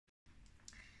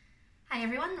Hi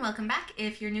everyone, welcome back.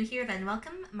 If you're new here, then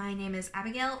welcome. My name is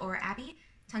Abigail, or Abby,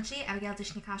 Tanchi Abigail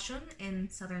Dishnikashun in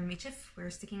Southern Michif. We're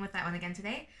sticking with that one again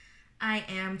today. I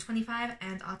am 25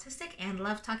 and autistic and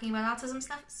love talking about autism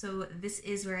stuff, so this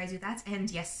is where I do that. And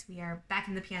yes, we are back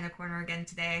in the piano corner again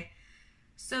today.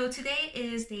 So today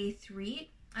is day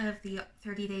 3 of the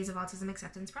 30 Days of Autism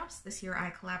Acceptance prompts. This year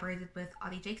I collaborated with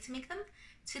Audie Jake to make them.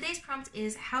 Today's prompt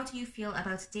is, how do you feel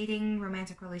about dating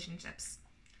romantic relationships?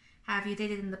 Have you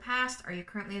dated in the past? Are you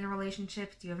currently in a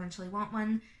relationship? Do you eventually want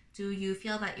one? Do you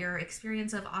feel that your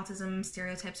experience of autism,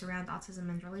 stereotypes around autism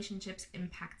and relationships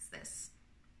impacts this?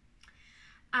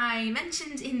 I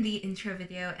mentioned in the intro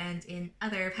video and in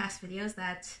other past videos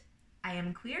that I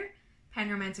am queer,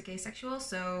 panromantic asexual,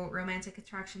 so romantic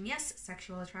attraction yes,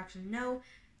 sexual attraction no,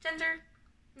 gender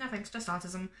no thanks, just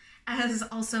autism. As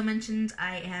also mentioned,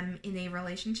 I am in a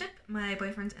relationship. My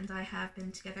boyfriend and I have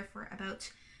been together for about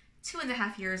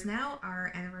 2.5 years now.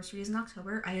 Our anniversary is in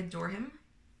October. I adore him.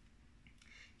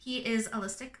 He is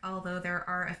allistic, although there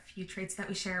are a few traits that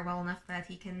we share well enough that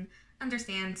he can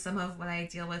understand some of what I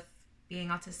deal with being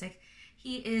autistic.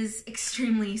 He is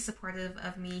extremely supportive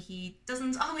of me. He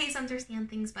doesn't always understand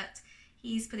things, but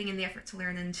he's putting in the effort to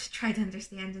learn and try to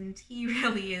understand, and he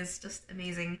really is just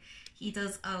amazing. He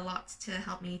does a lot to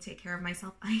help me take care of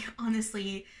myself. I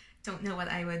honestly don't know what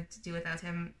I would do without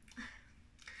him.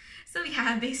 So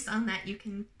yeah, based on that, you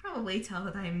can probably tell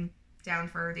that I'm down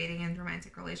for dating and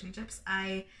romantic relationships.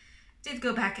 I did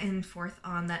go back and forth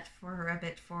on that for a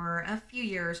bit, for a few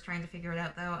years, trying to figure it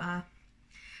out though.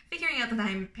 Figuring out that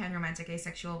I'm panromantic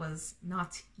asexual was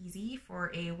not easy. For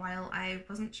a while, I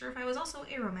wasn't sure if I was also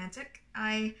aromantic.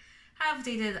 I have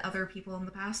dated other people in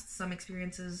the past, some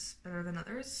experiences better than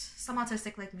others. Some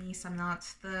autistic like me, some not.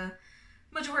 The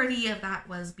majority of that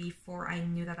was before I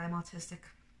knew that I'm autistic.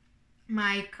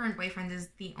 My current boyfriend is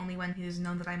the only one who's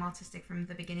known that I'm autistic from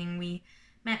the beginning. We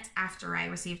met after I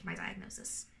received my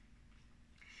diagnosis.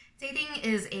 Dating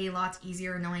is a lot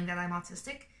easier knowing that I'm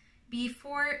autistic.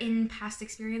 Before, in past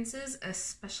experiences,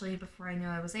 especially before I knew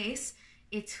I was ace,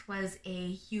 it was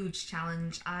a huge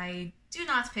challenge. I do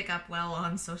not pick up well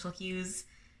on social cues,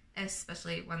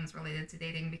 especially ones related to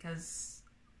dating, because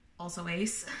also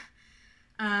ace.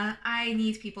 I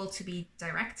need people to be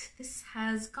direct. This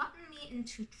has gotten me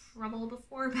into trouble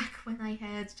before, back when I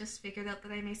had just figured out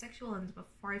that I'm asexual and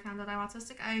before I found out I'm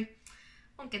autistic. I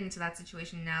won't get into that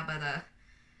situation now, but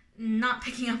not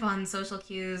picking up on social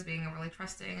cues, being overly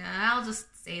trusting, I'll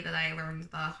just say that I learned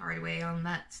the hard way on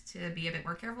that to be a bit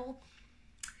more careful.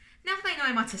 Now that I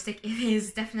know I'm autistic, it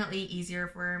is definitely easier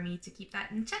for me to keep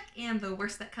that in check, and the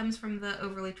worst that comes from the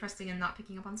overly trusting and not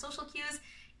picking up on social cues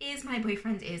is my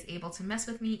boyfriend is able to mess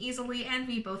with me easily, and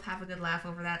we both have a good laugh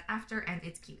over that after, and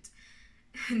it's cute.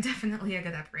 Definitely a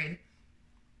good upgrade.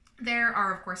 There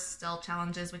are, of course, still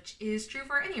challenges, which is true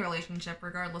for any relationship,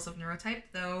 regardless of neurotype,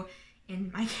 though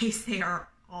in my case they are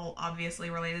all obviously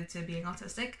related to being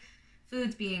autistic.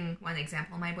 Food being one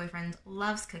example. My boyfriend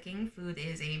loves cooking. Food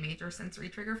is a major sensory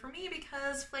trigger for me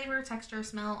because flavor, texture,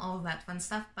 smell, all of that fun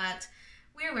stuff, but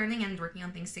we're learning and working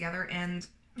on things together, and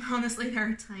honestly, there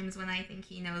are times when I think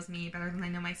he knows me better than I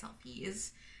know myself. He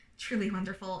is truly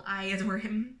wonderful. I adore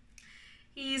him.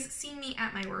 He's seen me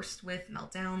at my worst with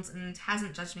meltdowns and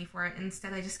hasn't judged me for it.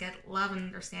 Instead, I just get love and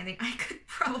understanding. I could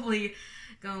probably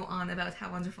go on about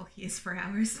how wonderful he is for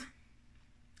hours.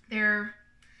 There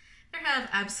have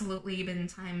absolutely been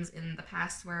times in the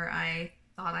past where I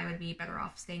thought I would be better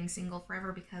off staying single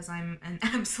forever because I'm an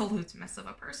absolute mess of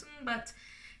a person, but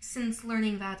since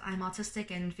learning that I'm autistic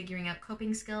and figuring out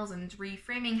coping skills and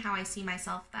reframing how I see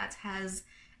myself, that has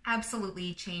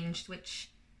absolutely changed, which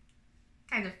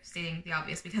kind of stating the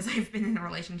obvious because I've been in a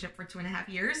relationship for 2.5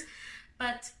 years,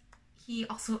 but he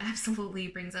also absolutely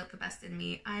brings out the best in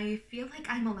me. I feel like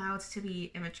I'm allowed to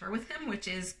be immature with him, which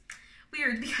is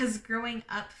weird because growing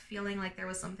up feeling like there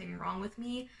was something wrong with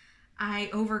me, I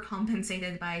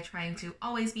overcompensated by trying to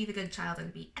always be the good child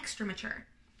and be extra mature.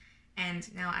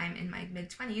 And now I'm in my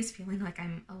mid-20s feeling like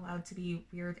I'm allowed to be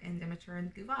weird and immature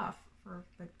and goof off for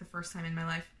like the first time in my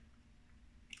life.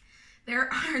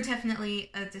 There are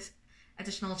definitely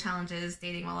additional challenges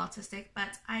dating while autistic,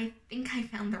 but I think I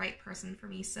found the right person for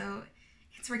me, so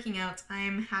it's working out.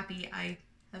 I'm happy. I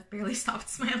have barely stopped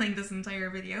smiling this entire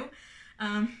video.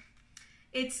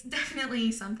 It's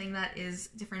definitely something that is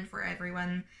different for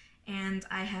everyone, and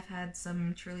I have had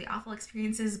some truly awful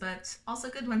experiences, but also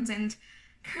good ones, and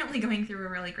currently going through a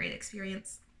really great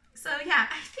experience. So yeah,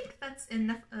 I think that's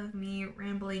enough of me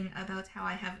rambling about how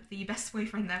I have the best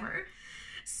boyfriend ever.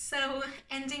 So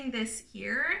ending this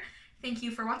here, thank you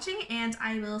for watching, and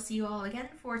I will see you all again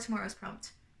for tomorrow's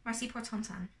prompt. Merci pour ton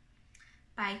temps.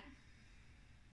 Bye.